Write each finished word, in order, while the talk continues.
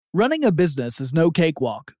Running a business is no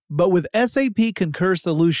cakewalk, but with SAP Concur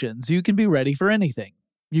Solutions, you can be ready for anything.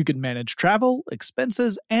 You can manage travel,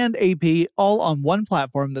 expenses, and AP all on one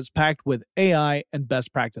platform that's packed with AI and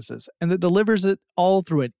best practices, and that delivers it all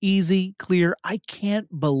through an easy, clear, I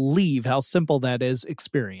can't believe how simple that is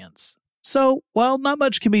experience. So, while not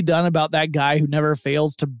much can be done about that guy who never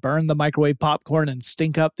fails to burn the microwave popcorn and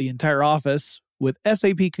stink up the entire office, with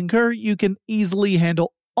SAP Concur, you can easily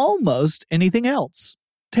handle almost anything else.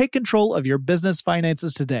 Take control of your business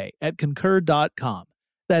finances today at Concur.com.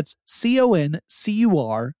 That's CONCUR.com.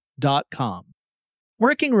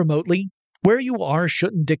 Working remotely, where you are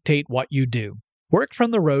shouldn't dictate what you do. Work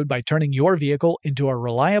from the road by turning your vehicle into a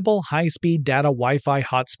reliable high-speed data Wi-Fi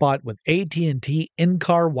hotspot with AT&T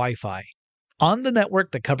in-car Wi-Fi. On the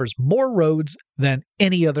network that covers more roads than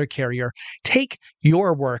any other carrier, take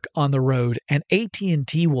your work on the road and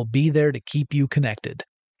AT&T will be there to keep you connected.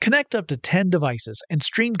 Connect up to 10 devices and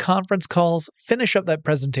stream conference calls, finish up that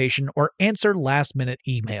presentation, or answer last-minute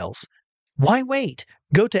emails. Why wait?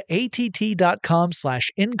 Go to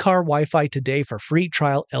att.com/in-car Wi-Fi today for free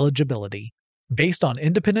trial eligibility. Based on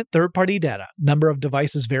independent third-party data, number of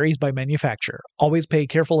devices varies by manufacturer. Always pay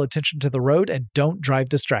careful attention to the road and don't drive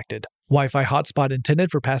distracted. Wi-Fi hotspot intended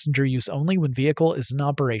for passenger use only when vehicle is in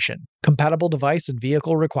operation. Compatible device and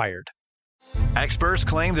vehicle required. Experts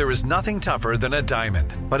claim there is nothing tougher than a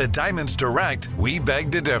diamond. But at Diamonds Direct, we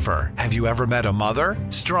beg to differ. Have you ever met a mother?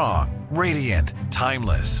 Strong, radiant,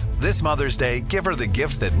 timeless. This Mother's Day, give her the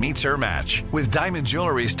gift that meets her match. With diamond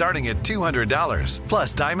jewelry starting at $200.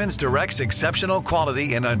 Plus Diamonds Direct's exceptional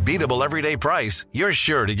quality and unbeatable everyday price, you're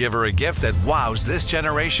sure to give her a gift that wows this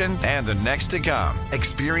generation and the next to come.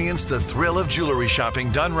 Experience the thrill of jewelry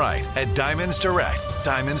shopping done right at Diamonds Direct.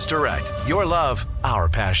 Diamonds Direct. Your love, our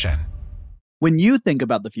passion. When you think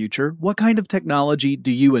about the future, what kind of technology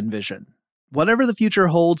do you envision? Whatever the future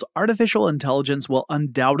holds, artificial intelligence will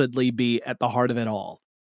undoubtedly be at the heart of it all.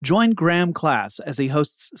 Join Graham Class as he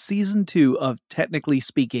hosts Season 2 of Technically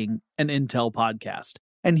Speaking, an Intel podcast,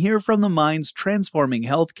 and hear from the minds transforming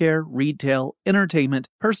healthcare, retail, entertainment,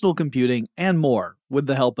 personal computing, and more with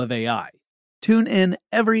the help of AI. Tune in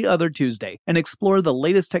every other Tuesday and explore the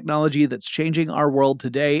latest technology that's changing our world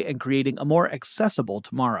today and creating a more accessible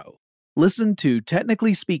tomorrow. Listen to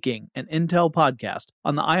Technically Speaking, an Intel podcast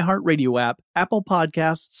on the iHeartRadio app, Apple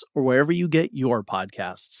Podcasts, or wherever you get your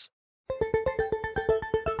podcasts.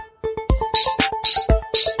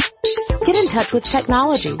 Get in touch with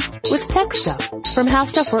technology with Tech Stuff from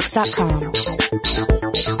HowStuffWorks.com.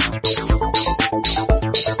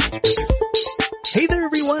 Hey there,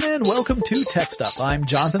 everyone, and welcome to Tech Stuff. I'm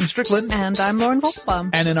Jonathan Strickland. And I'm Lauren Volkbaum.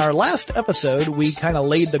 And in our last episode, we kind of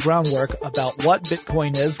laid the groundwork about what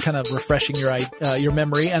Bitcoin is, kind of refreshing your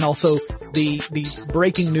memory, and also the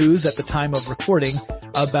breaking news at the time of recording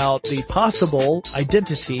about the possible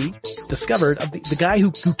identity discovered of the guy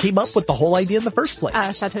who came up with the whole idea in the first place.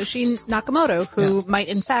 Satoshi Nakamoto, who might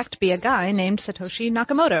in fact be a guy named Satoshi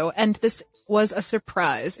Nakamoto. And this was a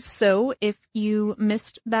surprise. So if you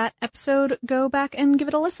missed that episode, go back and give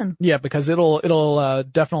it a listen. Yeah, because it'll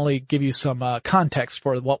definitely give you some context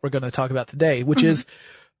for what we're going to talk about today, which is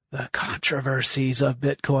the controversies of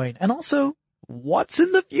Bitcoin, and also what's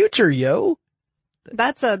in the future, yo.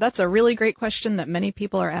 That's a really great question that many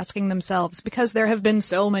people are asking themselves, because there have been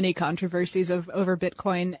so many controversies over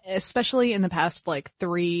Bitcoin, especially in the past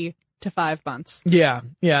 3 to 5 months. Yeah.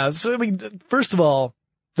 So I mean, first of all,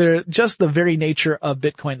 just the very nature of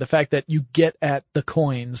Bitcoin, the fact that you get at the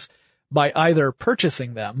coins by either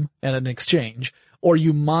purchasing them at an exchange or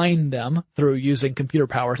you mine them through using computer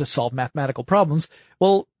power to solve mathematical problems.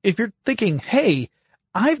 Well, if you're thinking, hey,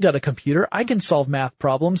 I've got a computer, I can solve math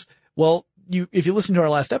problems. Well, if you listen to our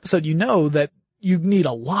last episode, you know that you need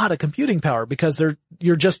a lot of computing power because the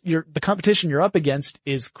competition you're up against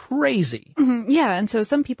is crazy. Mm-hmm. Yeah. And so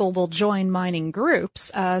some people will join mining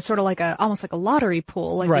groups, sort of almost like a lottery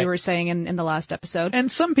pool, like we were saying in the last episode.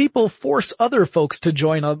 And some people force other folks to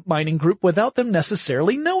join a mining group without them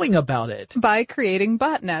necessarily knowing about it. By creating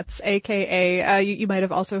botnets, aka, you might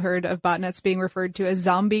have also heard of botnets being referred to as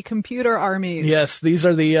zombie computer armies. Yes, these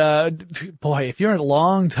are boy, if you're a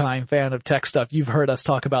long-time fan of tech stuff, you've heard us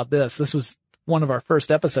talk about this. This was one of our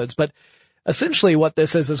first episodes, but essentially what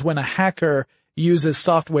this is when a hacker uses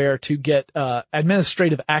software to get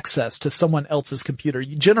administrative access to someone else's computer.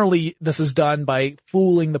 Generally, this is done by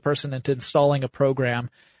fooling the person into installing a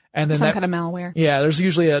program, and then some kind of malware. Yeah, there's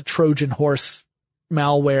usually a Trojan horse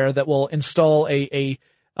malware that will install a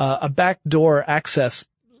backdoor access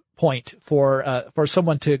point for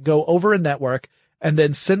someone to go over a network and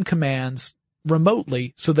then send commands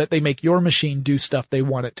remotely so that they make your machine do stuff they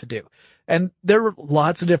want it to do. And there are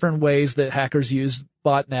lots of different ways that hackers use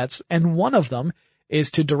botnets, and one of them is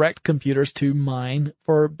to direct computers to mine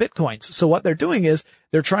for bitcoins. So what they're doing is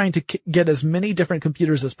they're trying to get as many different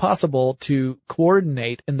computers as possible to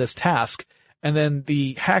coordinate in this task, and then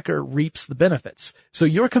the hacker reaps the benefits. So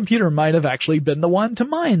your computer might have actually been the one to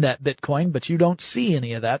mine that Bitcoin, but you don't see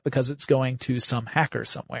any of that because it's going to some hacker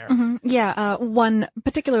somewhere. Mm-hmm. Yeah, one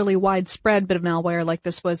particularly widespread bit of malware like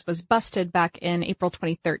this was busted back in April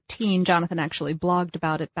 2013. Jonathan actually blogged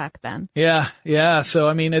about it back then. Yeah. So,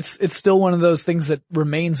 I mean, it's still one of those things that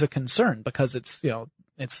remains a concern because it's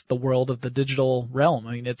the world of the digital realm.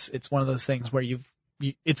 I mean, it's one of those things where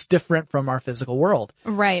it's different from our physical world.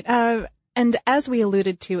 Right. And as we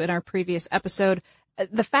alluded to in our previous episode,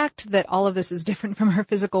 the fact that all of this is different from our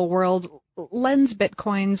physical world lends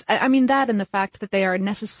Bitcoins, I mean, that and the fact that they are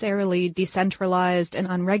necessarily decentralized and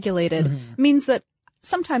unregulated means that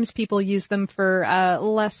sometimes people use them for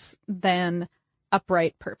less than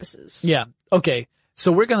upright purposes. Yeah. Okay.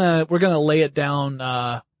 So we're gonna lay it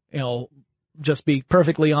down, just be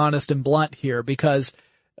perfectly honest and blunt here, because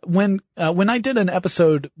when I did an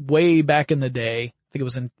episode way back in the day, I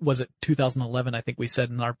think was it 2011? I think we said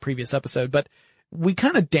in our previous episode, but we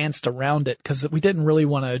kind of danced around it because we didn't really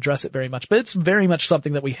want to address it very much, but it's very much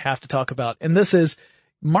something that we have to talk about. And this is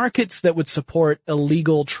markets that would support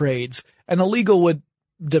illegal trades, and illegal would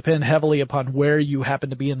depend heavily upon where you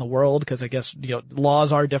happen to be in the world, because I guess,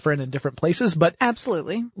 laws are different in different places, but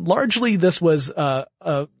absolutely. Largely this was,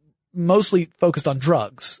 mostly focused on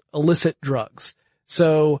drugs, illicit drugs.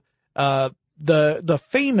 So, the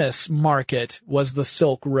famous market was the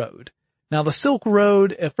Silk Road. Now, the Silk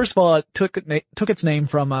Road, first of all, it took its name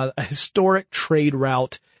from a historic trade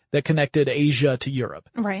route that connected Asia to Europe.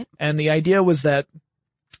 Right. And the idea was that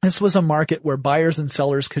this was a market where buyers and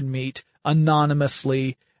sellers could meet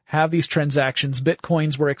anonymously, have these transactions.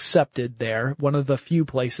 Bitcoins were accepted there. One of the few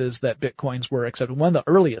places that Bitcoins were accepted. One of the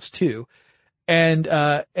earliest too. And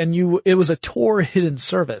it was a Tor hidden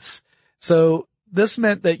service. So this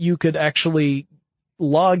meant that you could actually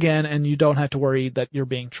log in and you don't have to worry that you're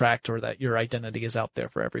being tracked or that your identity is out there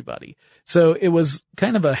for everybody. So it was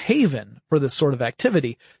kind of a haven for this sort of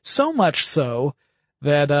activity. So much so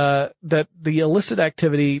that the illicit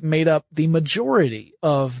activity made up the majority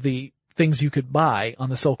of the things you could buy on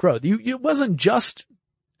the Silk Road. It wasn't just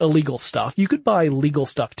illegal stuff. You could buy legal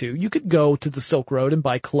stuff too. You could go to the Silk Road and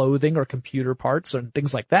buy clothing or computer parts and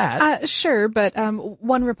things like that. Sure, but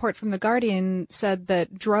one report from The Guardian said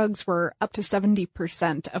that drugs were up to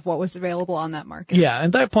 70% of what was available on that market. Yeah,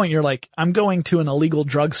 at that point you're like, I'm going to an illegal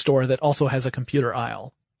drugstore that also has a computer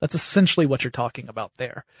aisle. That's essentially what you're talking about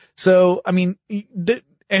there. So, I mean,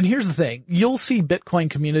 and here's the thing. You'll see Bitcoin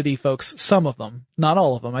community folks, some of them, not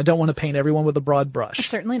all of them. I don't want to paint everyone with a broad brush.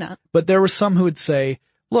 Certainly not. But there were some who would say,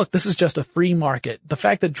 look, this is just a free market. The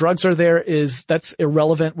fact that drugs are there that's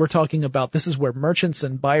irrelevant. We're talking about this is where merchants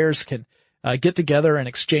and buyers can get together and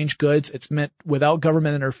exchange goods. It's meant without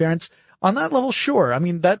government interference. On that level, sure. I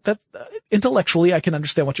mean, that intellectually I can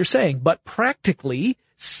understand what you're saying, but practically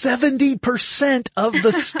 70% of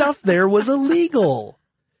the stuff there was illegal.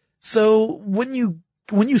 So when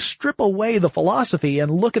you strip away the philosophy and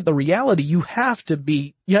look at the reality, you have to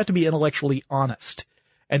be intellectually honest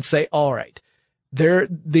and say, all right,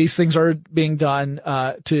 these things are being done,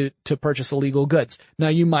 to purchase illegal goods. Now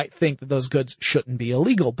you might think that those goods shouldn't be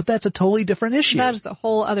illegal, but that's a totally different issue. That is a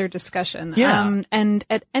whole other discussion. Yeah. And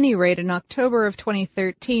at any rate, in October of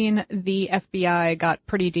 2013, the FBI got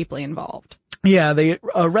pretty deeply involved. Yeah, they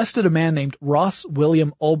arrested a man named Ross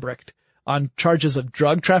William Ulbricht on charges of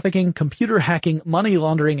drug trafficking, computer hacking, money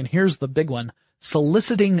laundering, and here's the big one,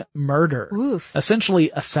 soliciting murder. Oof.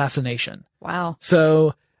 Essentially assassination. Wow.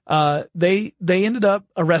 So, they ended up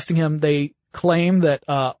arresting him. They claim that,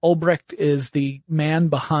 Ulbricht is the man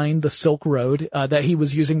behind the Silk Road, that he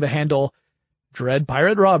was using the handle Dread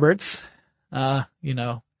Pirate Roberts. I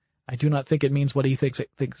do not think it means what he thinks it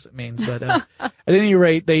means, but, at any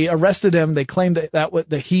rate, they arrested him. They claimed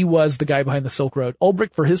that he was the guy behind the Silk Road.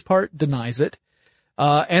 Ulbricht, for his part, denies it.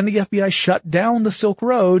 And the FBI shut down the Silk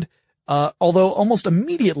Road, although almost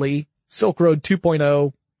immediately Silk Road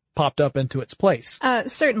 2.0 popped up into its place.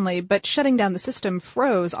 Certainly, but shutting down the system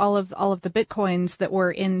froze all of the Bitcoins that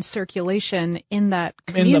were in circulation in that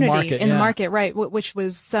community. In the market, right, which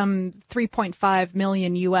was some 3.5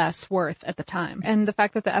 million US worth at the time. And the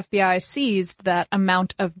fact that the FBI seized that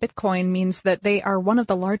amount of Bitcoin means that they are one of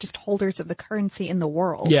the largest holders of the currency in the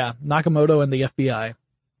world. Yeah, Nakamoto and the FBI.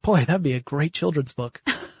 Boy, that'd be a great children's book.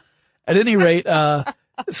 At any rate,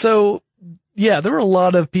 so Yeah, there were a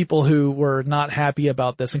lot of people who were not happy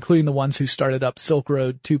about this, including the ones who started up Silk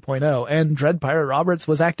Road 2.0. And Dread Pirate Roberts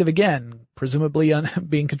was active again, presumably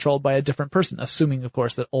being controlled by a different person, assuming, of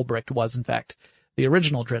course, that Ulbricht was, in fact, the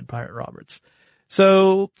original Dread Pirate Roberts.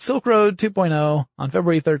 So Silk Road 2.0 on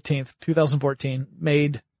February 13th, 2014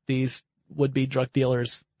 made these would-be drug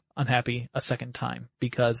dealers unhappy a second time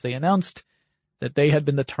because they announced that they had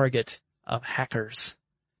been the target of hackers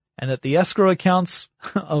and that the escrow accounts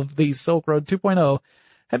of the Silk Road 2.0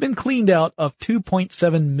 had been cleaned out of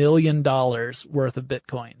 $2.7 million worth of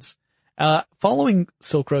Bitcoins. Following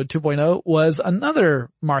Silk Road 2.0 was another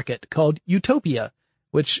market called Utopia,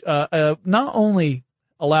 which not only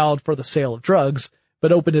allowed for the sale of drugs,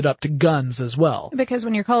 but opened it up to guns as well. Because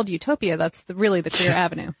when you're called Utopia, that's really the clear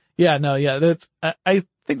avenue. Yeah, no, yeah. That's, I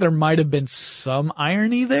think there might have been some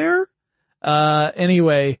irony there.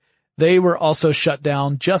 Anyway, they were also shut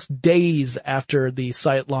down just days after the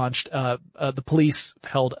site launched. The police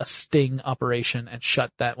held a sting operation and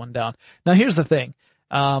shut that one down. Now here's the thing.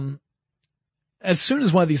 As soon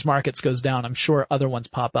as one of these markets goes down, I'm sure other ones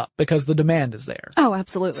pop up because the demand is there. Oh,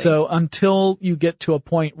 absolutely. So until you get to a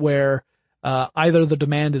point where, either the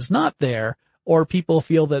demand is not there or people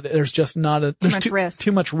feel that there's just not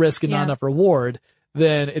too much risk and not enough reward,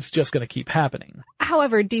 then it's just going to keep happening.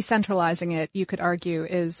 However, decentralizing it, you could argue,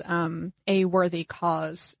 is a worthy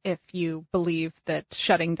cause if you believe that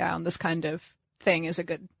shutting down this kind of thing is a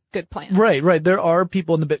good plan. Right. There are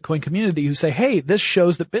people in the Bitcoin community who say, hey, this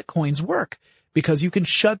shows that Bitcoins work because you can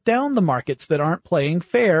shut down the markets that aren't playing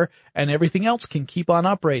fair and everything else can keep on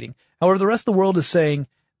operating. However, the rest of the world is saying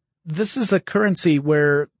this is a currency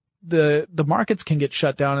where the markets can get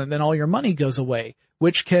shut down and then all your money goes away,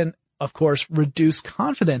 which can, of course, reduce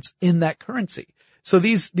confidence in that currency. So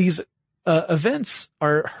these events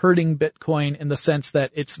are hurting Bitcoin in the sense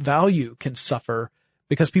that its value can suffer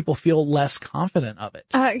because people feel less confident of it.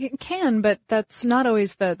 It can, but that's not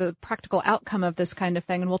always the practical outcome of this kind of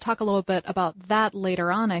thing. And we'll talk a little bit about that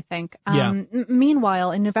later on, I think.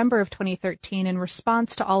 Meanwhile, in November of 2013, in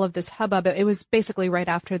response to all of this hubbub, it was basically right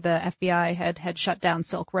after the FBI had shut down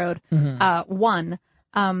Silk Road,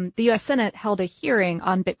 the U.S. Senate held a hearing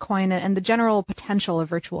on Bitcoin and the general potential of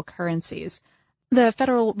virtual currencies. The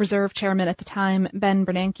Federal Reserve Chairman at the time, Ben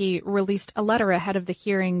Bernanke, released a letter ahead of the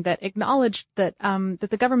hearing that acknowledged that that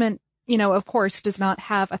the government, of course, does not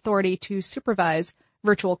have authority to supervise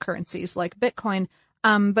virtual currencies like Bitcoin,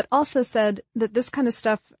 but also said that this kind of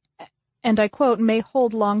stuff, and I quote, may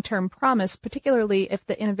hold long-term promise, particularly if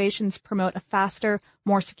the innovations promote a faster,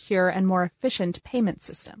 more secure, and more efficient payment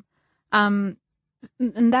system. And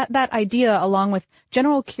that idea, along with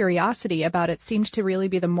general curiosity about it, seemed to really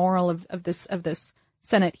be the moral of this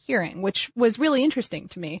Senate hearing, which was really interesting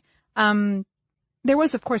to me. There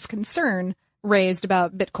was, of course, concern raised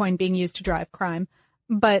about Bitcoin being used to drive crime,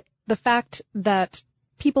 but the fact that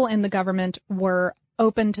people in the government were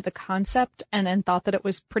open to the concept and thought that it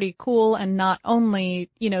was pretty cool and not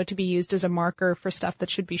only, to be used as a marker for stuff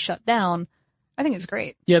that should be shut down, I think is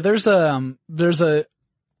great. Yeah, there's an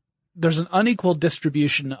unequal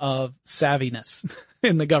distribution of savviness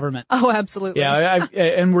in the government. Oh, absolutely. Yeah,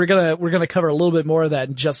 and we're gonna cover a little bit more of that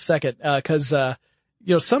in just a second, because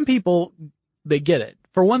some people, they get it.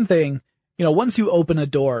 For one thing, once you open a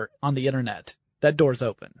door on the internet, that door's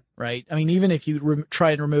open, right? I mean, even if you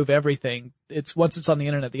try and remove everything, once it's on the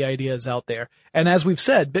internet, the idea is out there. And as we've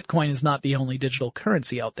said, Bitcoin is not the only digital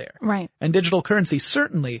currency out there. Right. And digital currency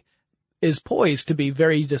certainly is poised to be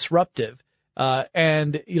very disruptive.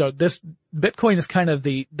 This Bitcoin is kind of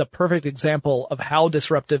the perfect example of how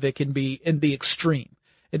disruptive it can be in the extreme.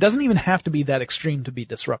 It doesn't even have to be that extreme to be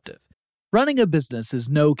disruptive. Running a business is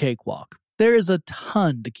no cakewalk. There is a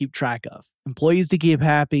ton to keep track of. Employees to keep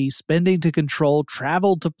happy, spending to control,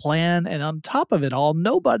 travel to plan, and on top of it all,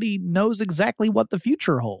 nobody knows exactly what the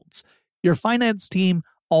future holds. Your finance team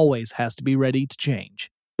always has to be ready to change.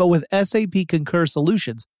 But with SAP Concur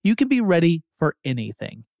Solutions, you can be ready for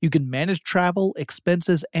anything. You can manage travel,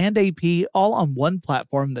 expenses, and AP all on one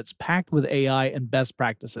platform that's packed with AI and best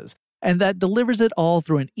practices, and that delivers it all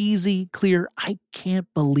through an easy, clear, I can't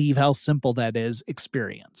believe how simple that is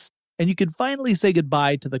experience. And you can finally say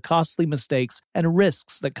goodbye to the costly mistakes and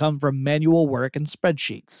risks that come from manual work and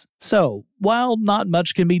spreadsheets. So, while not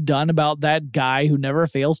much can be done about that guy who never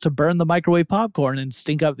fails to burn the microwave popcorn and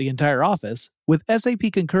stink up the entire office, with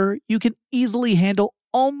SAP Concur, you can easily handle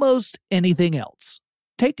almost anything else.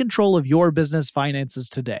 Take control of your business finances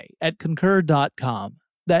today at Concur.com.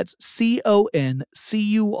 That's CONCUR.com.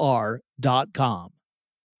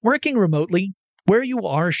 Working remotely, where you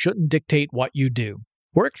are shouldn't dictate what you do.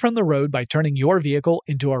 Work from the road by turning your vehicle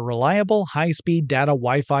into a reliable high-speed data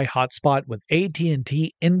Wi-Fi hotspot with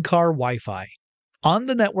AT&T in-car Wi-Fi. On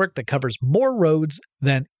the network that covers more roads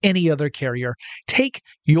than any other carrier, take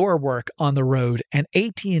your work on the road and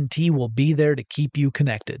AT&T will be there to keep you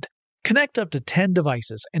connected. Connect up to 10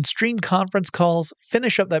 devices and stream conference calls,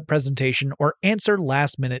 finish up that presentation, or answer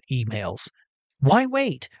last-minute emails. Why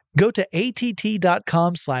wait? Go to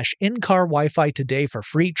att.com/in-car Wi-Fi today for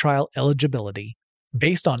free trial eligibility.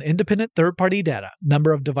 Based on independent third-party data,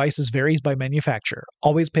 number of devices varies by manufacturer.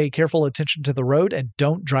 Always pay careful attention to the road and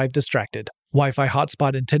don't drive distracted. Wi-Fi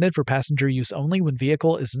hotspot intended for passenger use only when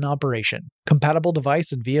vehicle is in operation. Compatible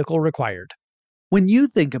device and vehicle required. When you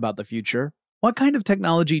think about the future, what kind of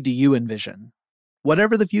technology do you envision?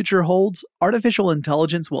 Whatever the future holds, artificial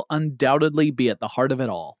intelligence will undoubtedly be at the heart of it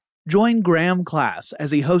all. Join Graham Class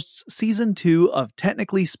as he hosts Season 2 of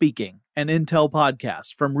Technically Speaking, an Intel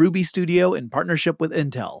podcast from Ruby Studio in partnership with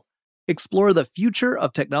Intel. Explore the future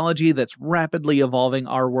of technology that's rapidly evolving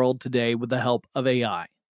our world today with the help of AI.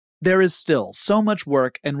 There is still so much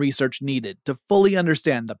work and research needed to fully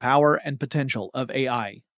understand the power and potential of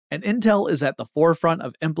AI, and Intel is at the forefront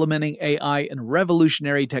of implementing AI in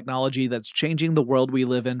revolutionary technology that's changing the world we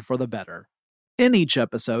live in for the better. In each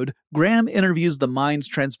episode, Graham interviews the minds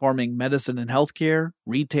transforming medicine and healthcare,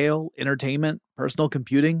 retail, entertainment, personal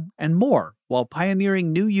computing, and more, while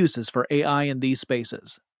pioneering new uses for AI in these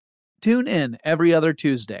spaces. Tune in every other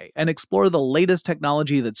Tuesday and explore the latest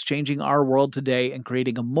technology that's changing our world today and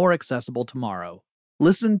creating a more accessible tomorrow.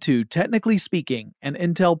 Listen to Technically Speaking, an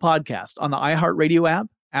Intel podcast on the iHeartRadio app,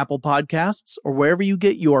 Apple Podcasts, or wherever you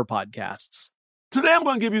get your podcasts. Today I'm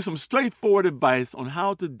going to give you some straightforward advice on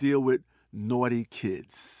how to deal with naughty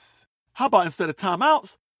kids. How about instead of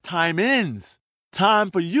timeouts, time-ins? Time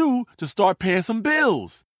for you to start paying some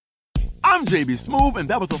bills. I'm JB Smoove, and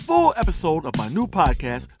that was a full episode of my new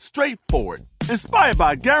podcast, Straightforward, inspired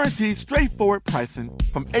by guaranteed straightforward pricing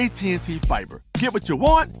from AT&T Fiber. Get what you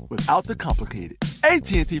want without the complicated.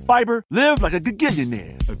 AT&T Fiber, live like a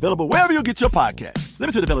gigillionaire. Available wherever you get your podcast.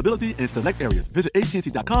 Limited availability in select areas. Visit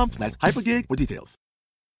AT&T.com/hypergig for details.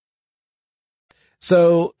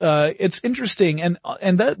 So it's interesting, and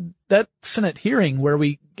that Senate hearing where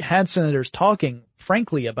we had senators talking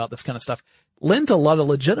frankly about this kind of stuff lent a lot of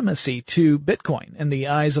legitimacy to Bitcoin in the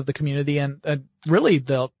eyes of the community and really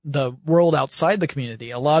the world outside the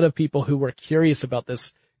community. A lot of people who were curious about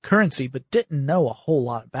this currency but didn't know a whole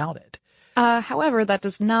lot about it. However, that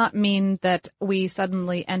does not mean that we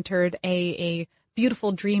suddenly entered a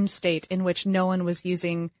beautiful dream state in which no one was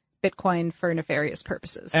using Bitcoin for nefarious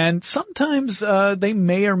purposes. And sometimes they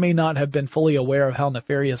may or may not have been fully aware of how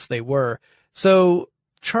nefarious they were. So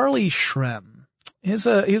Charlie Shrem, he's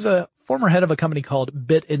a former head of a company called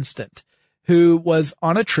BitInstant, who was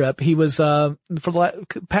on a trip. He was for the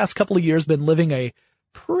past couple of years been living a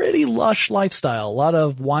pretty lush lifestyle, a lot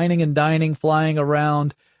of wining and dining, flying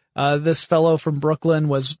around. This fellow from Brooklyn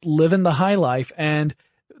was living the high life, and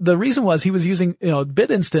the reason was he was using,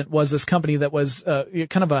 BitInstant was this company that was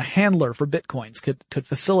kind of a handler for Bitcoins, could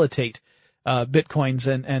facilitate Bitcoins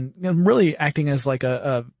and really acting as like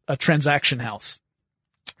a transaction house.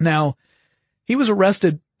 Now, he was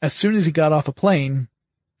arrested as soon as he got off a plane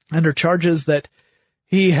under charges that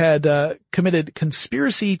he had committed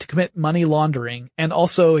conspiracy to commit money laundering, and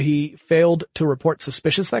also he failed to report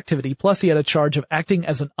suspicious activity, plus he had a charge of acting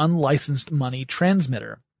as an unlicensed money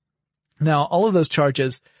transmitter. Now, all of those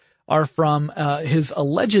charges are from his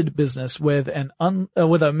alleged business with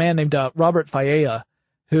a man named Robert Failla,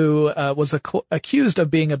 who was accused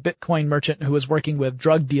of being a Bitcoin merchant who was working with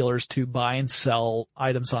drug dealers to buy and sell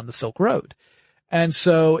items on the Silk Road. And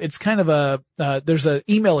so it's kind of there's an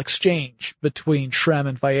email exchange between Shrem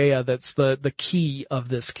and Failla that's the key of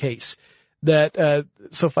this case. So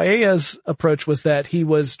Failla's approach was that he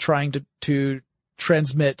was trying to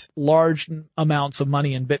transmit large amounts of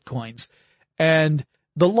money in Bitcoins. And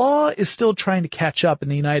the law is still trying to catch up in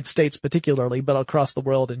the United States particularly, but across the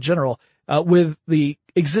world in general, with the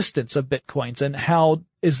existence of Bitcoins and how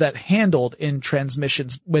is that handled in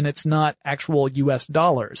transmissions when it's not actual US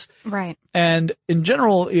dollars. Right. And in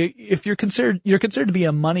general, if you're considered to be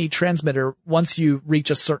a money transmitter once you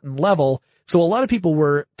reach a certain level. So a lot of people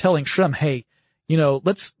were telling Shrem, hey,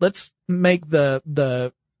 let's make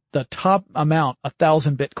the top amount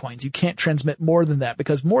 1,000 Bitcoins. You can't transmit more than that,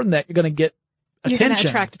 because more than that, you're going to get attention. You're going to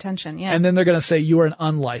attract attention, yeah. And then they're going to say you are an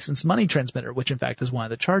unlicensed money transmitter, which in fact is one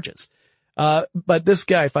of the charges. But this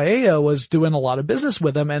guy, Failla, was doing a lot of business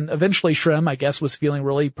with him, and eventually Shrem, I guess, was feeling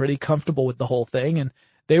really pretty comfortable with the whole thing, and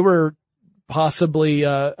they were possibly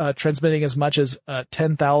transmitting as much as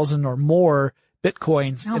 10,000 or more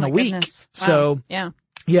Bitcoins in a week. Goodness. Wow. So yeah.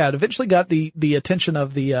 Yeah, it eventually got the attention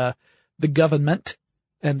of the government,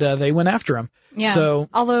 and they went after him. Yeah. So,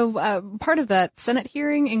 although part of that Senate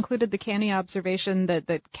hearing included the canny observation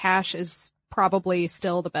that cash is probably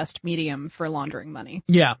still the best medium for laundering money.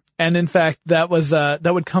 yeah, and in fact, that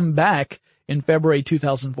would come back in February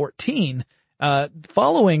 2014,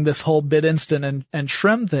 following this whole BitInstant and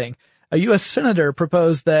Shrem thing. A U.S. senator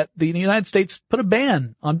proposed that the United States put a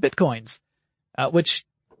ban on bitcoins, which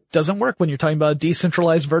doesn't work when you're talking about a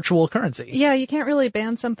decentralized virtual currency. Yeah, you can't really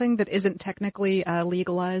ban something that isn't technically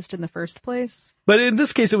legalized in the first place. But in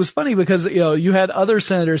this case, it was funny because, you had other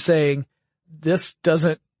senators saying this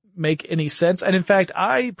doesn't make any sense. And in fact,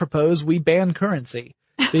 I propose we ban currency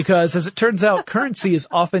because as it turns out, currency is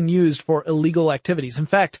often used for illegal activities. In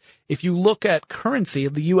fact, if you look at currency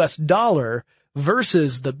of the US dollar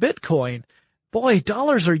versus the Bitcoin, boy,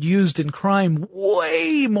 dollars are used in crime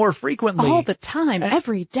way more frequently. All the time,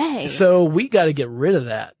 every day. So we got to get rid of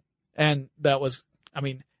that. And that was,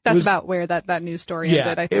 that's about where that news story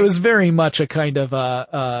ended, I think. It was very much a kind of,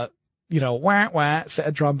 wah, wah,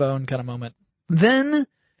 sad trombone kind of moment. Then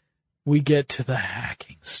we get to the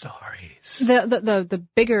hacking stories. The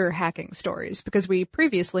bigger hacking stories, because we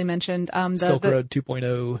previously mentioned, Silk Road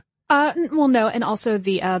 2.0. Well, no, and also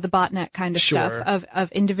the botnet kind of Sure. stuff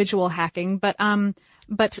of individual hacking,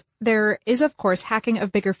 but there is, of course, hacking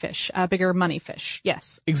of bigger fish, bigger money fish.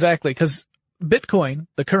 Yes. Exactly. Cause Bitcoin,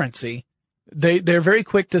 the currency, they're very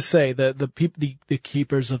quick to say that the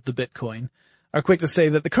keepers of the Bitcoin are quick to say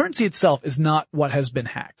that the currency itself is not what has been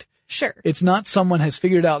hacked. Sure. It's not someone has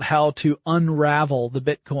figured out how to unravel the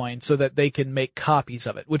Bitcoin so that they can make copies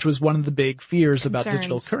of it, which was one of the big fears about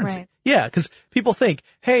digital currency. Right. Yeah, because people think,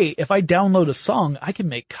 hey, if I download a song, I can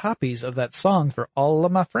make copies of that song for all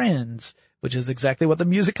of my friends, which is exactly what the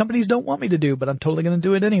music companies don't want me to do, but I'm totally going to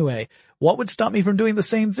do it anyway. What would stop me from doing the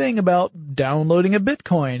same thing about downloading a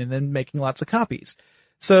Bitcoin and then making lots of copies?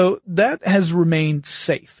 So that has remained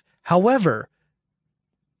safe. However,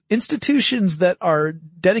 institutions that are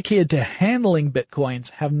dedicated to handling Bitcoins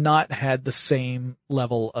have not had the same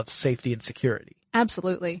level of safety and security.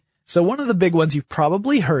 Absolutely. So one of the big ones, you've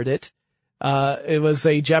probably heard it. It was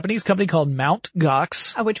a Japanese company called Mt.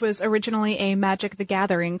 Gox. Which was originally a Magic the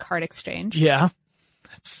Gathering card exchange. Yeah.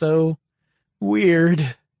 That's so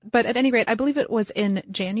weird. But at any rate, I believe it was in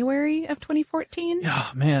January of 2014.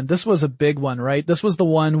 Oh man, this was a big one, right? This was the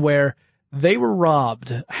one where they were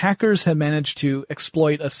robbed. Hackers had managed to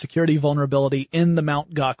exploit a security vulnerability in the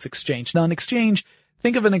Mt. Gox exchange. Now, an exchange,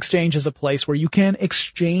 think of an exchange as a place where you can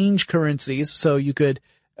exchange currencies. So you could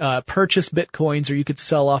purchase Bitcoins or you could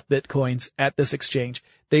sell off Bitcoins at this exchange.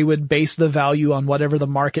 They would base the value on whatever the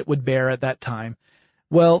market would bear at that time.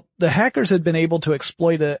 Well, the hackers had been able to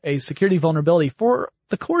exploit a security vulnerability for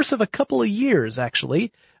the course of a couple of years,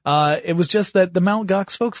 actually. It was just that the Mt.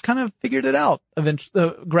 Gox folks kind of figured it out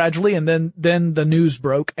gradually, and then the news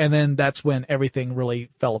broke, and then that's when everything really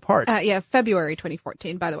fell apart. February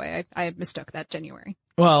 2014, by the way. I mistook that January.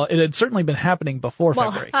 Well, it had certainly been happening before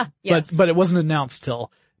February. Yes. But it wasn't announced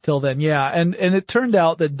till then, yeah. And it turned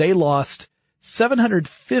out that they lost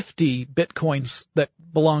 750 Bitcoins that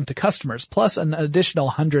belonged to customers, plus an additional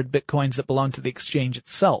 100 Bitcoins that belonged to the exchange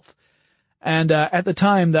itself. And at the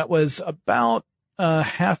time, that was about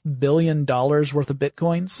 $500 million worth of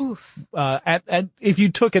Bitcoins. Oof. If you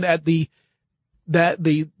took it at the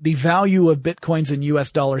value of Bitcoins in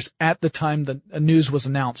US dollars at the time the news was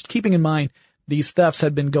announced, keeping in mind these thefts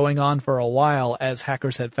had been going on for a while as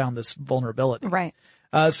hackers had found this vulnerability. Right.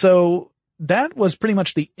 So that was pretty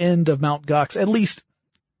much the end of Mt. Gox, at least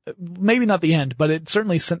maybe not the end, but it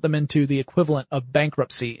certainly sent them into the equivalent of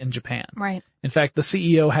bankruptcy in Japan. Right. In fact, the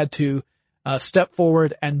CEO had to step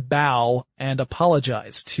forward and bow and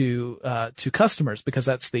apologize to customers because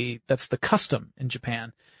that's the custom in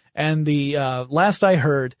Japan. And the last I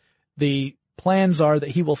heard, the plans are that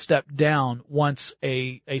he will step down once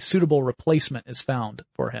a suitable replacement is found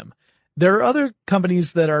for him. There are other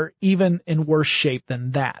companies that are even in worse shape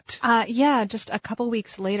than that. Just a couple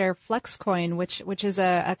weeks later, Flexcoin, which is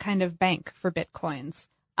a kind of bank for Bitcoins,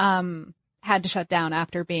 had to shut down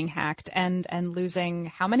after being hacked and losing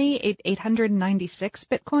how many? 896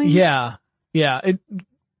 Bitcoins? Yeah.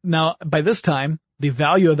 Now, by this time, the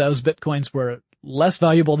value of those Bitcoins were less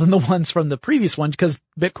valuable than the ones from the previous one because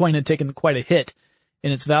Bitcoin had taken quite a hit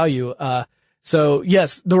in its value. So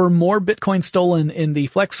yes, there were more Bitcoin stolen in the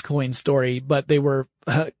Flexcoin story, but they were,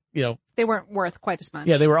 they weren't worth quite as much.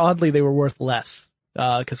 Yeah, they were worth less,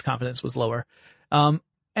 because confidence was lower.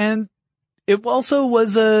 And it also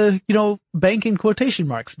was a, bank in quotation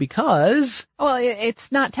marks because. Well,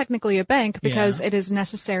 it's not technically a bank because it is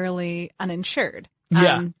necessarily uninsured.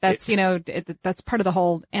 That's, that's part of the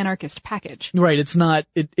whole anarchist package. Right.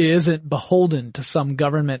 It isn't beholden to some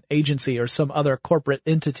government agency or some other corporate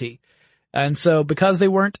entity. And so because they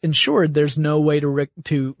weren't insured, there's no way to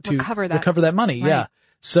recover that money. Right. Yeah.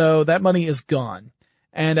 So that money is gone.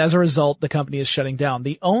 And as a result, the company is shutting down.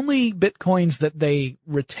 The only Bitcoins that they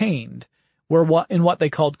retained were what they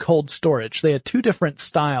called cold storage. They had two different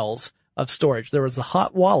styles of storage. There was the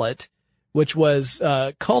hot wallet, which was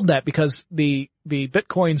called that because the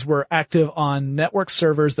Bitcoins were active on network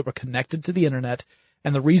servers that were connected to the internet.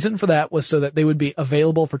 And the reason for that was so that they would be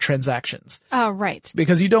available for transactions. Oh, right.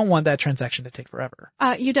 Because you don't want that transaction to take forever.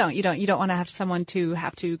 You don't want to have someone to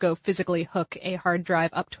have to go physically hook a hard drive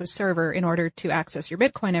up to a server in order to access your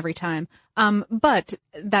Bitcoin every time. But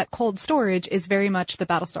that cold storage is very much the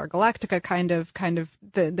Battlestar Galactica kind of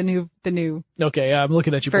the new. Okay. I'm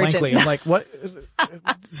looking at you version. blankly. I'm like, what is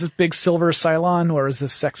this big silver Cylon or is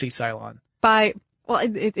this sexy Cylon? Well,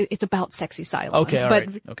 it's about sexy Cylons. Okay,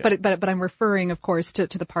 but I'm referring, of course, to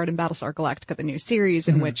the part in Battlestar Galactica, the new series,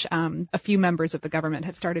 in which a few members of the government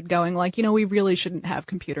have started going like, we really shouldn't have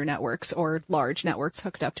computer networks or large networks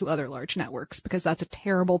hooked up to other large networks because that's a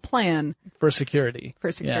terrible plan for security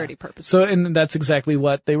purposes. So, and that's exactly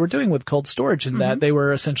what they were doing with cold storage, in that they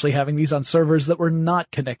were essentially having these on servers that were not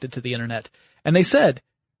connected to the internet. And they said,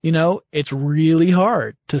 it's really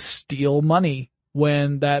hard to steal money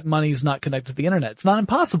when that money's not connected to the internet. It's not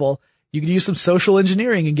impossible. You could use some social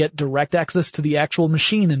engineering and get direct access to the actual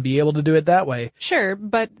machine and be able to do it that way. Sure,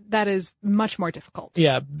 but that is much more difficult.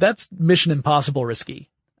 Yeah, that's Mission Impossible risky,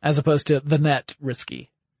 as opposed to The Net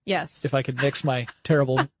risky. Yes. If I could mix my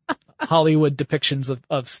terrible Hollywood depictions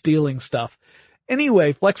of stealing stuff.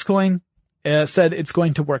 Anyway, Flexcoin said it's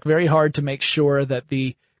going to work very hard to make sure that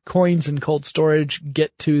the coins in cold storage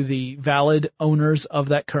get to the valid owners of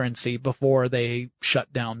that currency before they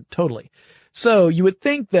shut down totally. So you would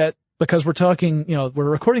think that because we're talking, we're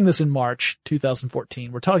recording this in March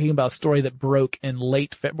 2014. We're talking about a story that broke in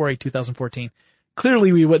late February 2014.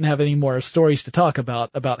 Clearly we wouldn't have any more stories to talk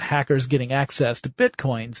about hackers getting access to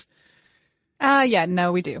Bitcoins.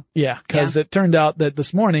 No, we do. Yeah, because it turned out that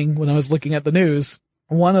this morning when I was looking at the news,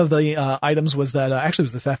 one of the items was that, actually it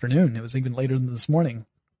was this afternoon. It was even later than this morning.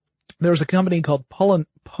 There was a company called Poloniex,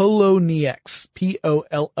 Poloniex,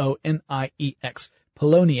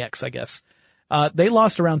 Poloniex, I guess. They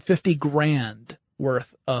lost around 50 grand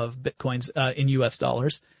worth of Bitcoins, in US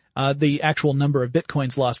dollars. The actual number of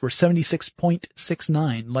Bitcoins lost were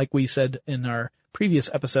 76.69. Like we said in our previous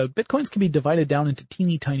episode, Bitcoins can be divided down into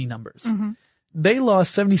teeny tiny numbers. Mm-hmm. They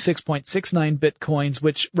lost 76.69 Bitcoins,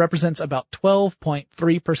 which represents about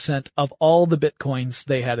 12.3% of all the Bitcoins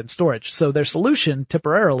they had in storage. So their solution,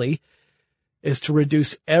 temporarily, is to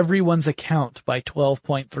reduce everyone's account by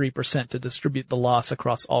 12.3% to distribute the loss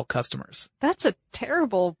across all customers. That's a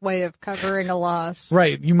terrible way of covering a loss.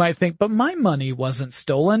 Right. You might think, but my money wasn't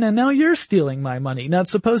stolen and now you're stealing my money. Now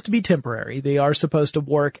it's supposed to be temporary. They are supposed to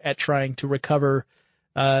work at trying to recover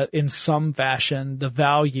in some fashion the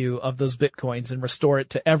value of those Bitcoins and restore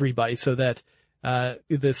it to everybody so that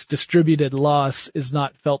this distributed loss is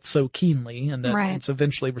not felt so keenly and that it's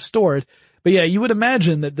eventually restored. But yeah, you would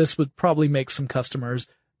imagine that this would probably make some customers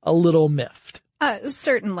a little miffed.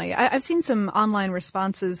 Certainly. I've seen some online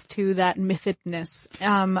responses to that miffedness,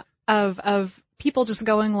 of people just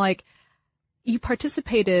going like, you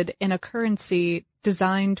participated in a currency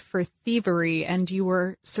designed for thievery and you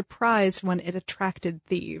were surprised when it attracted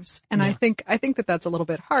thieves. And I think that that's a little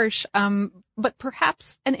bit harsh, but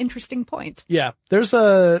perhaps an interesting point. Yeah. There's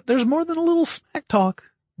more than a little smack talk,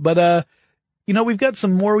 but, we've got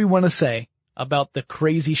some more we want to say about the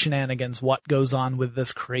crazy shenanigans, what goes on with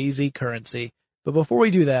this crazy currency. But before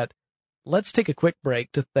we do that, let's take a quick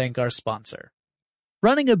break to thank our sponsor.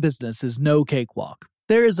 Running a business is no cakewalk.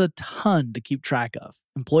 There is a ton to keep track of.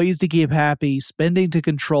 Employees to keep happy, spending to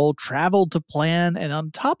control, travel to plan, and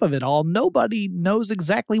on top of it all, nobody knows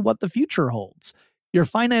exactly what the future holds. Your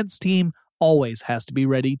finance team always has to be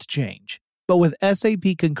ready to change. But with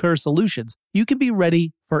SAP Concur Solutions, you can be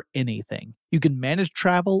ready for anything. You can manage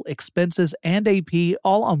travel, expenses, and AP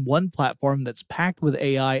all on one platform that's packed with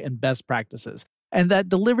AI and best practices, and that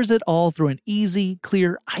delivers it all through an easy,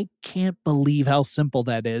 clear, I can't believe how simple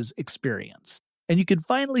that is experience. And you can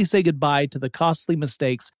finally say goodbye to the costly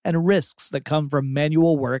mistakes and risks that come from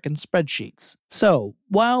manual work and spreadsheets. So,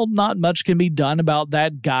 while not much can be done about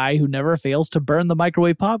that guy who never fails to burn the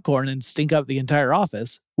microwave popcorn and stink up the entire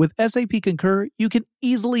office, with SAP Concur, you can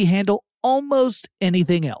easily handle almost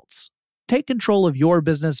anything else. Take control of your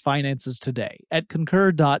business finances today at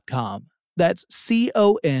Concur.com. That's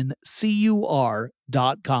CONCUR.com.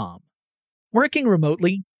 Working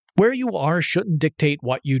remotely? Where you are shouldn't dictate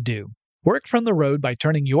what you do. Work from the road by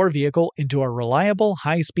turning your vehicle into a reliable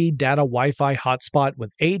high-speed data Wi-Fi hotspot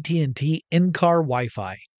with AT&T in-car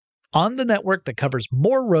Wi-Fi. On the network that covers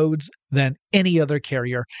more roads than any other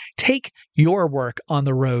carrier, take your work on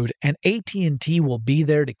the road and AT&T will be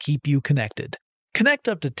there to keep you connected. Connect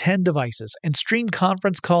up to 10 devices and stream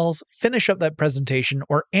conference calls, finish up that presentation,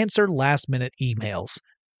 or answer last-minute emails.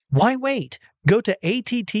 Why wait? Go to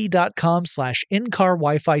att.com/in-car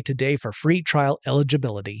Wi-Fi today for free trial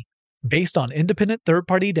eligibility. Based on independent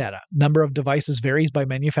third-party data, number of devices varies by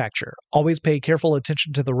manufacturer. Always pay careful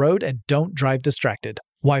attention to the road and don't drive distracted.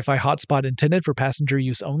 Wi-Fi hotspot intended for passenger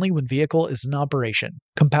use only when vehicle is in operation.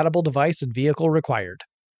 Compatible device and vehicle required.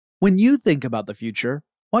 When you think about the future,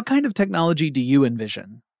 what kind of technology do you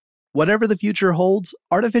envision? Whatever the future holds,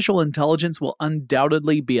 artificial intelligence will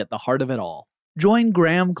undoubtedly be at the heart of it all. Join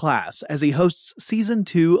Graham Class as he hosts Season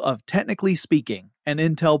 2 of Technically Speaking, an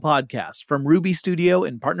Intel podcast from Ruby Studio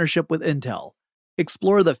in partnership with Intel.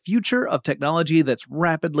 Explore the future of technology that's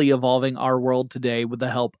rapidly evolving our world today with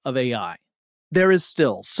the help of AI. There is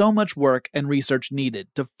still so much work and research needed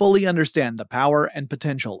to fully understand the power and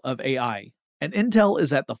potential of AI, and Intel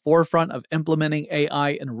is at the forefront of implementing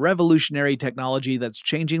AI in revolutionary technology that's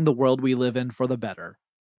changing the world we live in for the better.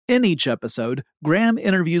 In each episode, Graham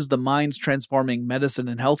interviews the minds transforming medicine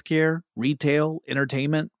and healthcare, retail,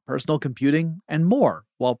 entertainment, personal computing, and more,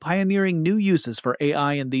 while pioneering new uses for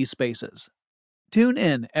AI in these spaces. Tune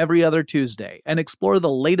in every other Tuesday and explore the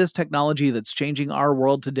latest technology that's changing our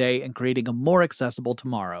world today and creating a more accessible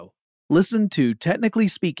tomorrow. Listen to Technically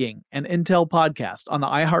Speaking, an Intel podcast on the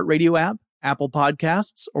iHeartRadio app, Apple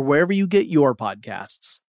Podcasts, or wherever you get your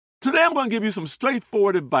podcasts. Today I'm going to give you some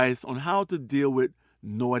straightforward advice on how to deal with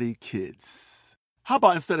naughty kids. How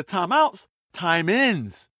about instead of timeouts,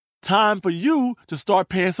 time-ins? Time for you to start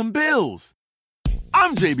paying some bills.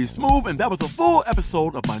 I'm JB Smoove, and that was a full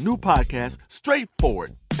episode of my new podcast,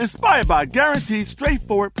 Straightforward, inspired by guaranteed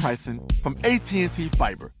straightforward pricing from AT&T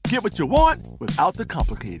Fiber. Get what you want without the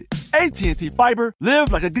complicated. AT&T Fiber,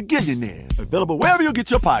 live like a gigillionaire. Available wherever you get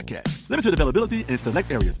your podcast. Limited availability in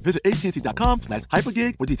select areas. Visit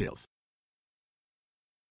AT&T.com/hypergig for details.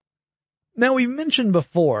 Now, we mentioned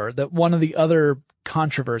before that one of the other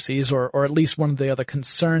controversies, or at least one of the other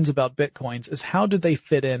concerns about Bitcoins, is how do they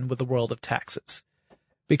fit in with the world of taxes?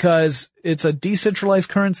 Because it's a decentralized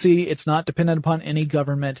currency, it's not dependent upon any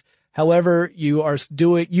government. However, you are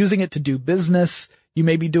using it to do business. You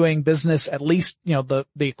may be doing business, at least, the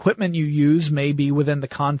equipment you use may be within the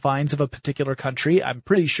confines of a particular country. I'm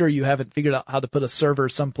pretty sure you haven't figured out how to put a server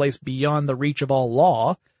someplace beyond the reach of all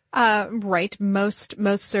law. Right. Most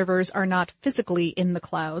servers are not physically in the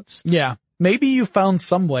clouds. Yeah. Maybe you found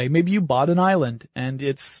some way. Maybe you bought an island and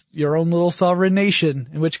it's your own little sovereign nation,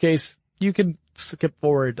 in which case you can skip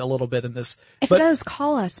forward a little bit in this. If it does,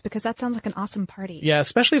 call us, because that sounds like an awesome party. Yeah,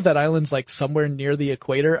 especially if that island's like somewhere near the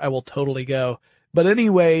equator, I will totally go. But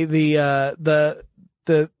anyway, the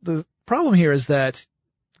problem here is that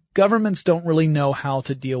governments don't really know how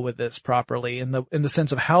to deal with this properly in the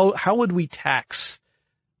sense of how would we tax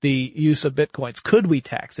the use of Bitcoins? Could we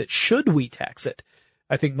tax it? Should we tax it?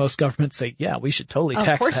 I think most governments say, yeah, we should totally tax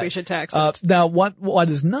it. Of course we should tax it. Now, what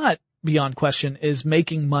is not beyond question is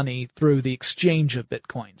making money through the exchange of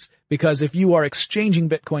Bitcoins. Because if you are exchanging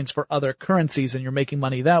Bitcoins for other currencies and you're making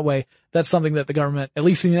money that way, that's something that the government, at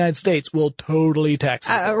least in the United States, will totally tax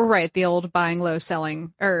you for. Right. The old buying low,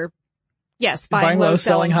 selling, buying low,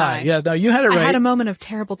 selling high. Yeah, no, you had it right. I had a moment of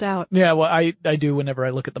terrible doubt. Yeah, well, I do whenever I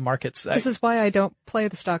look at the markets. This is why I don't play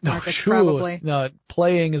the stock markets, sure. probably. No,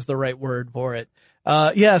 playing is the right word for it.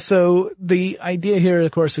 So the idea here,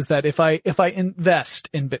 of course, is that if I invest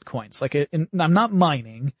in Bitcoins, I'm not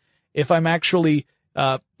mining, if I'm actually,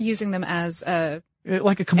 using them as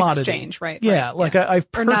like a commodity. Exchange, right? Yeah, right, like yeah.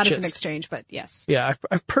 I've purchased. Or not as an exchange, but yes. Yeah,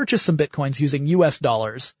 I've purchased some Bitcoins using US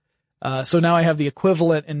dollars. So now I have the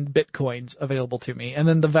equivalent in Bitcoins available to me, and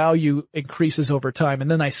then the value increases over time,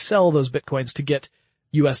 and then I sell those Bitcoins to get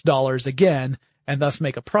US dollars again, and thus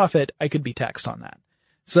make a profit. I could be taxed on that.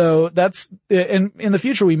 So that's, in the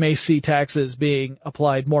future we may see taxes being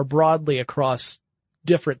applied more broadly across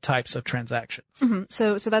different types of transactions. Mm-hmm.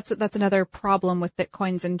 So that's another problem with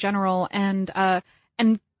Bitcoins in general. And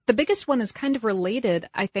the biggest one is kind of related,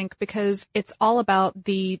 I think, because it's all about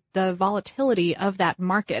the volatility of that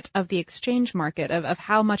market, of the exchange market, of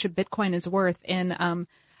how much a Bitcoin is worth in,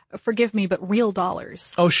 forgive me, but real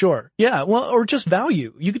dollars. Oh, sure. Yeah. Well, or just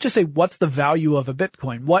value. You could just say, what's the value of a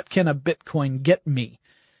Bitcoin? What can a Bitcoin get me?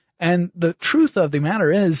 And the truth of the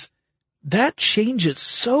matter is that changes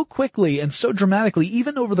so quickly and so dramatically,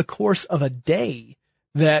 even over the course of a day,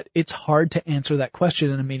 that it's hard to answer that question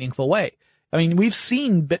in a meaningful way. I mean, we've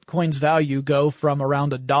seen Bitcoin's value go from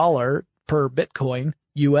around $1 per Bitcoin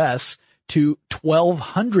US to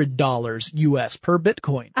 $1,200 US per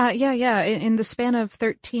Bitcoin. Yeah. In the span of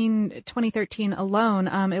 2013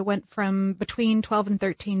 alone, it went from between 12 and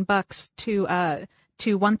 $13 to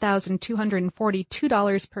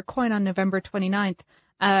 $1,242 per coin on November 29th,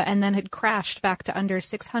 and then had crashed back to under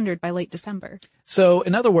 600 by late December. So,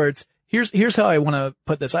 in other words, here's how I want to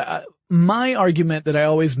put this. My argument that I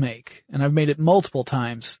always make, and I've made it multiple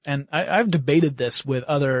times, and I've debated this with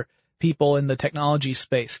other people in the technology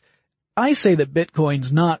space. I say that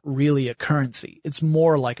Bitcoin's not really a currency. It's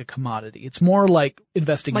more like a commodity. It's more like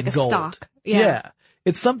investing in gold. Like a stock. Yeah.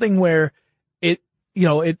 It's something where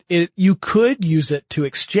you could use it to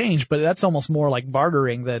exchange, but that's almost more like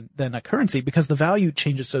bartering than a currency because the value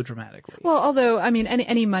changes so dramatically. Well, although, I mean,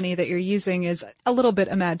 any money that you're using is a little bit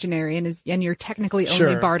imaginary and you're technically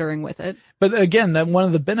only bartering with it. But again, one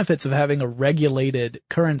of the benefits of having a regulated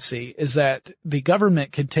currency is that the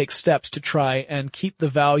government can take steps to try and keep the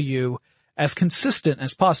value as consistent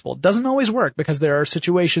as possible. It doesn't always work because there are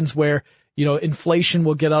situations where, inflation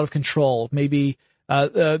will get out of control, maybe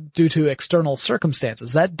due to external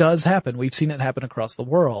circumstances. That does happen. We've seen it happen across the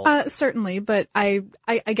world. Certainly, but I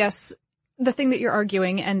guess the thing that you're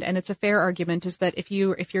arguing, and it's a fair argument, is that if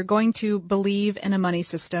you're going to believe in a money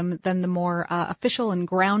system, then the more official and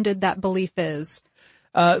grounded that belief is.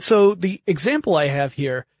 So the example I have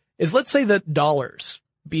here is, let's say that dollars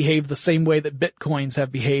behave the same way that Bitcoins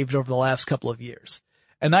have behaved over the last couple of years.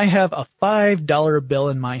 And I have a $5 bill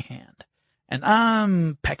in my hand, and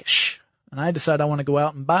I'm peckish. And I decide I want to go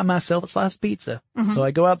out and buy myself a slice of pizza. Mm-hmm. So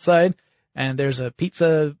I go outside and there's a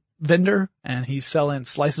pizza vendor and he's selling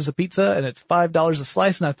slices of pizza and it's $5 a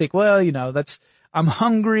slice. And I think, well, I'm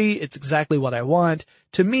hungry. It's exactly what I want.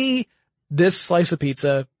 To me, this slice of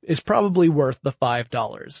pizza is probably worth the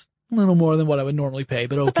 $5. A little more than what I would normally pay,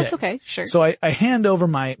 but okay. But that's okay. Sure. So I hand over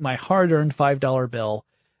my hard-earned $5 bill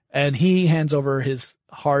and he hands over his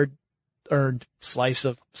hard-earned slice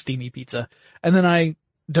of steamy pizza. And then I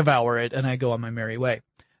devour it and I go on my merry way.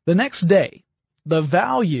 The next day, the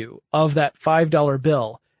value of that $5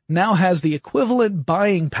 bill now has the equivalent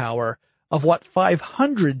buying power of what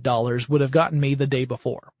 $500 would have gotten me the day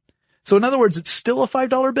before. So in other words, it's still a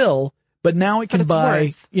 $5 bill, but now it can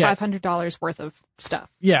buy $500 worth of stuff.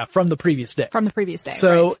 Yeah, from the previous day.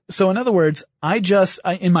 So in other words,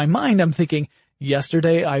 in my mind, I'm thinking,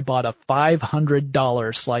 yesterday I bought a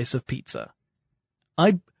 $500 slice of pizza.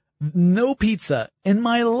 No pizza in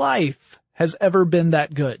my life has ever been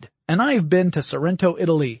that good. And I've been to Sorrento,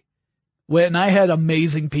 Italy, when I had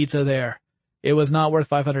amazing pizza there. It was not worth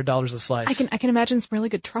 $500 a slice. I can imagine some really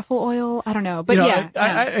good truffle oil. I don't know, but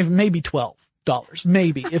I maybe $12,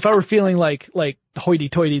 maybe. If I were feeling like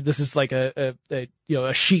hoity-toity, this is like a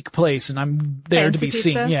chic place and I'm there fancy to be pizza?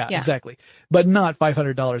 seen. Yeah, exactly. But not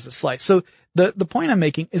 $500 a slice. So the point I'm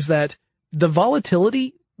making is that the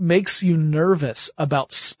volatility makes you nervous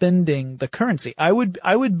about spending the currency. I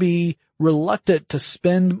would be reluctant to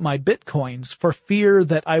spend my Bitcoins for fear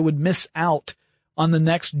that I would miss out on the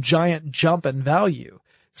next giant jump in value.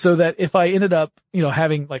 So that if I ended up,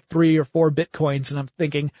 having like 3 or 4 Bitcoins and I'm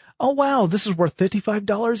thinking, oh wow, this is worth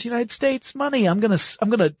 $55 United States money. I'm going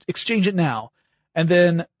to exchange it now. And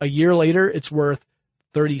then a year later, it's worth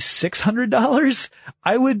 $3,600.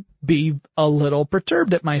 I would be a little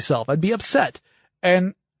perturbed at myself. I'd be upset.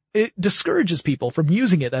 And it discourages people from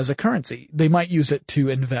using it as a currency. They might use it to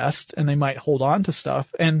invest and they might hold on to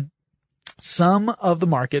stuff. And some of the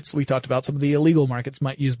markets we talked about, some of the illegal markets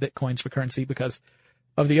might use Bitcoins for currency because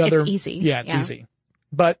of the other. It's easy. Yeah, it's easy.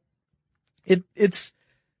 But it's,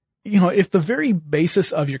 if the very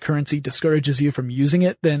basis of your currency discourages you from using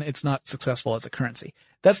it, then it's not successful as a currency.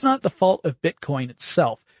 That's not the fault of Bitcoin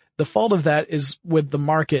itself. The fault of that is with the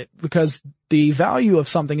market because the value of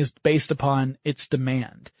something is based upon its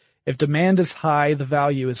demand. If demand is high, the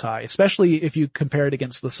value is high, especially if you compare it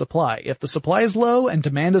against the supply. If the supply is low and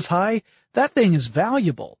demand is high, that thing is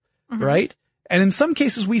valuable, right? And in some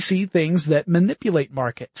cases, we see things that manipulate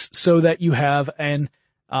markets so that you have an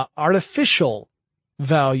artificial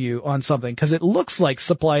value on something because it looks like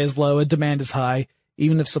supply is low and demand is high,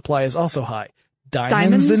 even if supply is also high.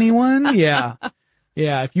 Diamonds? Anyone? Yeah.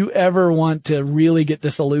 Yeah, if you ever want to really get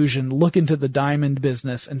disillusioned, look into the diamond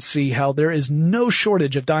business and see how there is no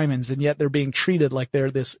shortage of diamonds, and yet they're being treated like they're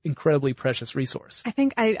this incredibly precious resource. I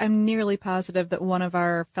think I'm nearly positive that one of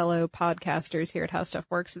our fellow podcasters here at How Stuff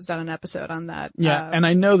Works has done an episode on that. Yeah, and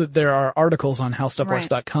I know that there are articles on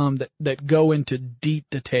HowStuffWorks.com that go into deep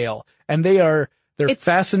detail, and they're They're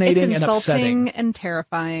fascinating and upsetting. It's insulting and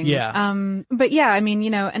terrifying. Yeah. But yeah, I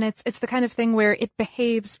mean, and it's the kind of thing where it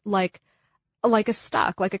behaves like a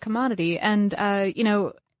stock, like a commodity. And,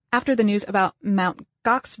 after the news about Mt.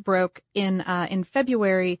 Gox broke in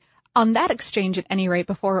February, on that exchange at any rate,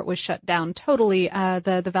 before it was shut down totally,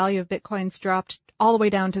 the value of Bitcoins dropped all the way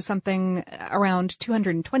down to something around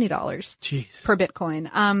 $220 Jeez. per Bitcoin.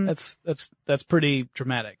 That's pretty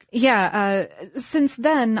dramatic. Yeah. Since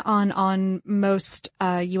then, on most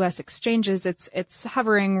U.S. exchanges, it's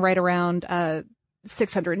hovering right around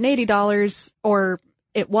 $680, or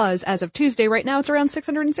it was as of Tuesday. Right now, it's around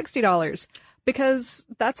 $660 because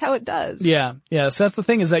that's how it does. Yeah. So that's the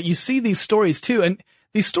thing, is that you see these stories too, and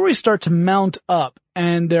these stories start to mount up,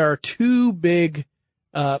 and there are two big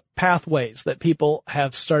pathways that people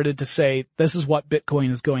have started to say, this is what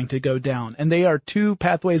Bitcoin is going to go down. And they are two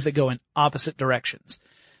pathways that go in opposite directions.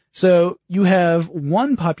 So you have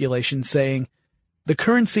one population saying the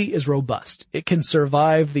currency is robust. It can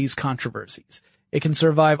survive these controversies. It can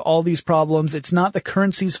survive all these problems. It's not the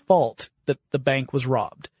currency's fault that the bank was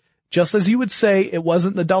robbed. Just as you would say it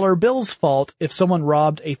wasn't the dollar bill's fault if someone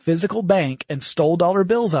robbed a physical bank and stole dollar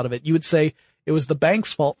bills out of it. You would say it was the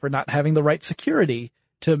bank's fault for not having the right security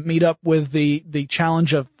to meet up with the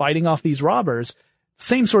challenge of fighting off these robbers.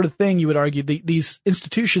 Same sort of thing, you would argue. These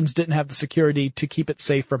institutions didn't have the security to keep it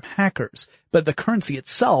safe from hackers, but the currency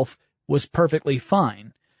itself was perfectly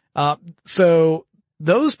fine. So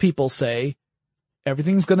those people say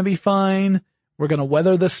everything's going to be fine. We're going to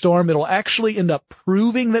weather the storm. It'll actually end up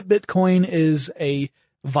proving that Bitcoin is a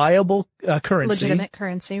viable currency. Legitimate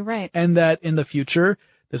currency, right. And that in the future,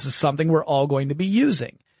 this is something we're all going to be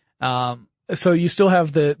using. So you still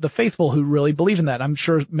have the faithful who really believe in that. I'm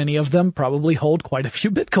sure many of them probably hold quite a few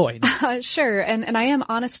Bitcoins. Sure. And I am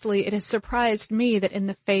honestly, it has surprised me that in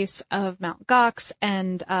the face of Mt. Gox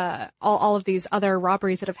and all of these other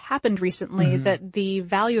robberies that have happened recently, that the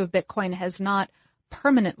value of Bitcoin has not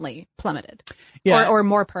permanently plummeted. Yeah. Or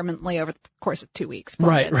more permanently over the course of 2 weeks.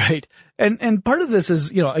 Plummeted. Right. And part of this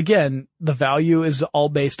is, again, the value is all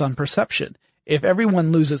based on perception. If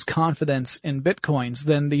everyone loses confidence in Bitcoins,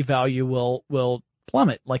 then the value will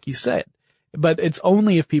plummet, like you said. But it's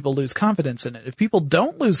only if people lose confidence in it. If people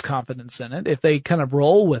don't lose confidence in it, if they kind of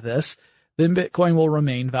roll with this, then Bitcoin will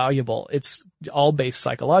remain valuable. It's all based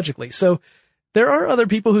psychologically. So there are other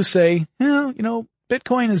people who say,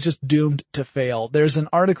 Bitcoin is just doomed to fail. There's an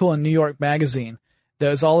article in New York Magazine that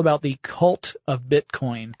was all about the cult of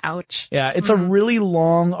Bitcoin. Ouch. Yeah, it's a really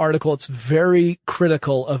long article. It's very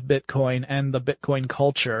critical of Bitcoin and the Bitcoin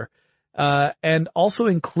culture, and also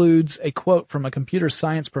includes a quote from a computer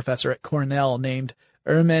science professor at Cornell named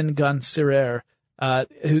Ermen Gansirer,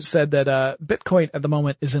 who said that Bitcoin at the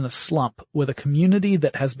moment is in a slump with a community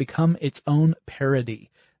that has become its own parody.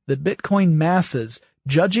 The Bitcoin masses,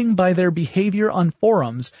 judging by their behavior on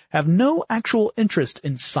forums, have no actual interest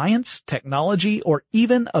in science, technology, or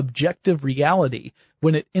even objective reality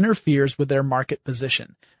when it interferes with their market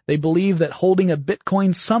position. They believe that holding a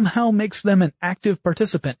Bitcoin somehow makes them an active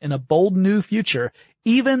participant in a bold new future,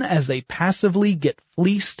 even as they passively get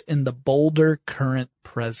fleeced in the bolder current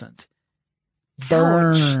present.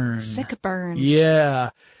 Burn. Ouch. Sick burn. Yeah.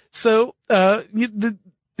 So,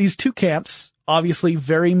 these two camps, obviously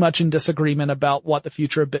very much in disagreement about what the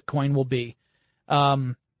future of Bitcoin will be.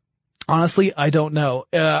 Honestly, I don't know.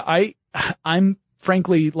 I'm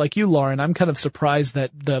frankly, like you, Lauren, I'm kind of surprised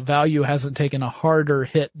that the value hasn't taken a harder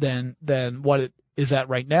hit than what it is at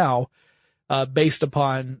right now, based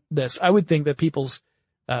upon this. I would think that people's,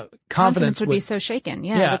 confidence would be so shaken.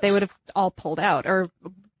 Yeah. That they would have all pulled out, or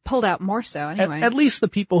pulled out more so anyway. At least the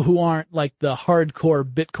people who aren't like the hardcore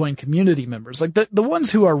Bitcoin community members, like the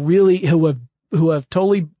ones who are really, who have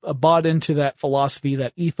totally bought into that philosophy,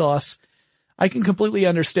 that ethos. I can completely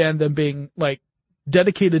understand them being like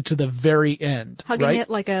dedicated to the very end. Hugging it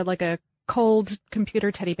like a cold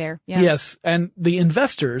computer teddy bear. Yeah. Yes. And the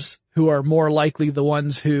investors, who are more likely the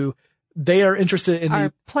ones who they are interested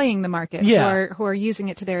in playing the market, who are using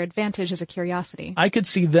it to their advantage as a curiosity. I could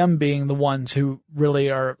see them being the ones who really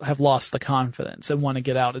have lost the confidence and want to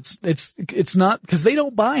get out. It's not because they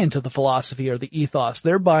don't buy into the philosophy or the ethos.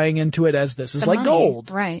 They're buying into it as this is like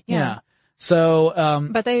gold. Right. Yeah. So,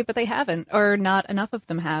 but they haven't, or not enough of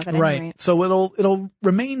them have at any rate. So it'll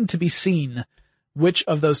remain to be seen which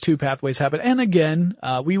of those two pathways happen. And again,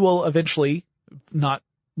 we will eventually, not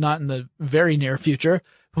in the very near future,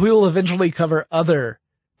 we will eventually cover other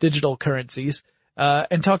digital currencies,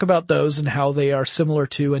 and talk about those and how they are similar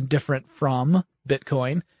to and different from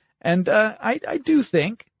Bitcoin. And, I do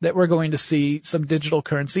think that we're going to see some digital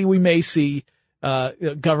currency. We may see,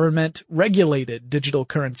 government regulated digital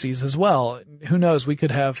currencies as well. Who knows? We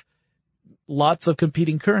could have lots of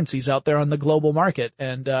competing currencies out there on the global market.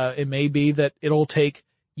 And, it may be that it'll take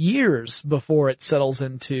years before it settles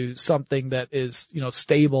into something that is,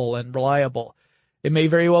 stable and reliable. It may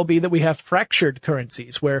very well be that we have fractured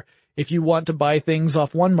currencies where if you want to buy things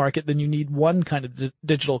off one market, then you need one kind of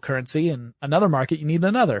digital currency, and another market you need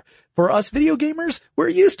another. For us video gamers, we're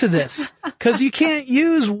used to this because you can't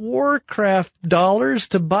use Warcraft dollars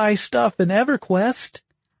to buy stuff in EverQuest.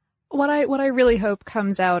 What I really hope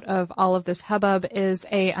comes out of all of this hubbub is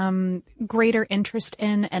a greater interest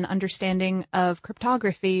in and understanding of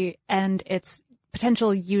cryptography and its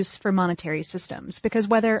potential use for monetary systems. Because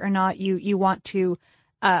whether or not you want to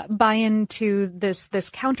buy into this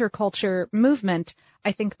counterculture movement,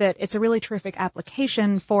 I think that it's a really terrific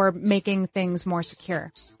application for making things more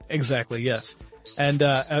secure. Exactly, yes. And,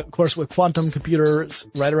 of course, with quantum computers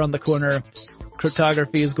right around the corner,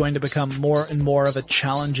 cryptography is going to become more and more of a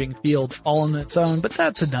challenging field all on its own, but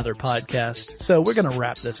that's another podcast. So we're going to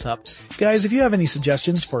wrap this up. Guys, if you have any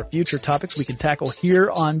suggestions for future topics we can tackle here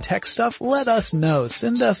on Tech Stuff, let us know.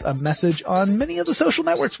 Send us a message on many of the social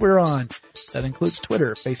networks we're on. That includes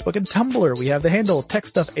Twitter, Facebook, and Tumblr. We have the handle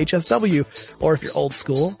TechStuffHSW. Or if you're old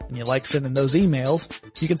school and you like sending those emails,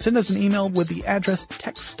 you can send us an email with the address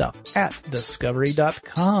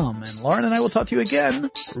techstuff@discovery.com. And Lauren and I will talk to you again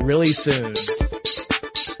really soon.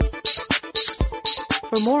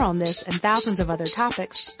 For more on this and thousands of other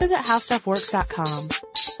topics, visit howstuffworks.com.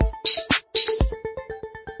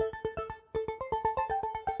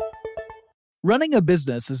 Running a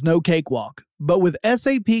business is no cakewalk, but with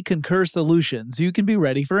SAP Concur Solutions, you can be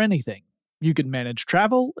ready for anything. You can manage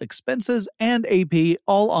travel, expenses, and AP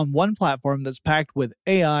all on one platform that's packed with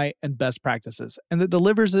AI and best practices, and that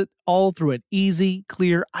delivers it all through an easy,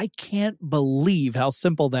 clear, I can't believe how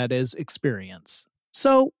simple that is experience.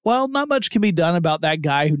 So, while not much can be done about that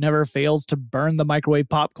guy who never fails to burn the microwave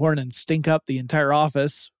popcorn and stink up the entire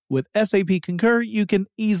office, with SAP Concur, you can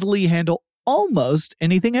easily handle almost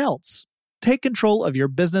anything else. Take control of your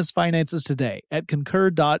business finances today at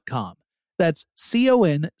Concur.com. That's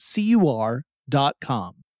CONCUR.com.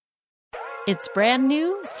 It's brand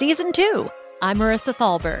new, Season 2. I'm Marissa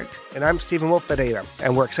Thalberg. And I'm Stephen Wolf-Bedeta,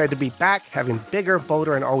 and we're excited to be back having bigger,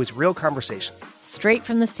 bolder, and always real conversations. Straight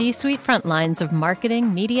from the C-suite front lines of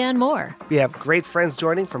marketing, media, and more. We have great friends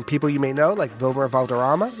joining from people you may know, like Vilmer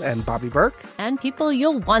Valderrama and Bobby Burke. And people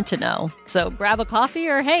you'll want to know. So grab a coffee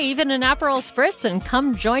or, hey, even an Aperol Spritz and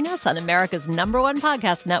come join us on America's #1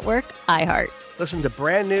 podcast network, iHeart. Listen to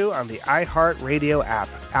Brand New on the iHeartRadio app,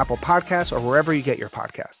 Apple Podcasts, or wherever you get your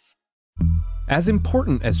podcasts. As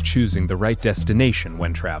important as choosing the right destination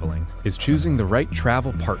when traveling is choosing the right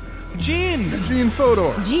travel partner. Gene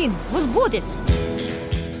Fodor. Gene, was good.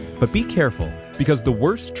 But be careful, because the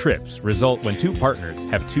worst trips result when two partners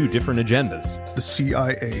have two different agendas. The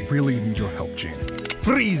CIA really need your help, Gene.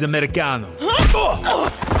 Freeze, Americano.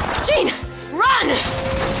 Gene, run!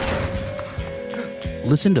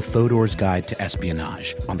 Listen to Fodor's Guide to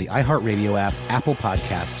Espionage on the iHeartRadio app, Apple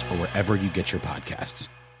Podcasts, or wherever you get your podcasts.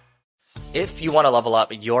 If you want to level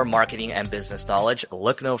up your marketing and business knowledge,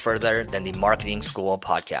 look no further than the Marketing School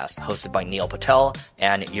podcast, hosted by Neil Patel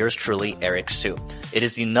and yours truly, Eric Su. It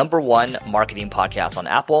is the #1 marketing podcast on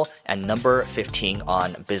Apple and number 15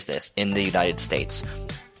 on business in the United States.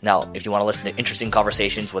 Now, if you want to listen to interesting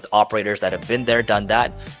conversations with operators that have been there, done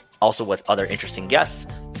that, also with other interesting guests,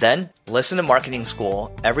 then listen to Marketing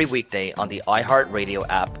School every weekday on the iHeartRadio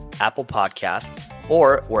app, Apple Podcasts,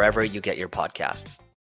 or wherever you get your podcasts.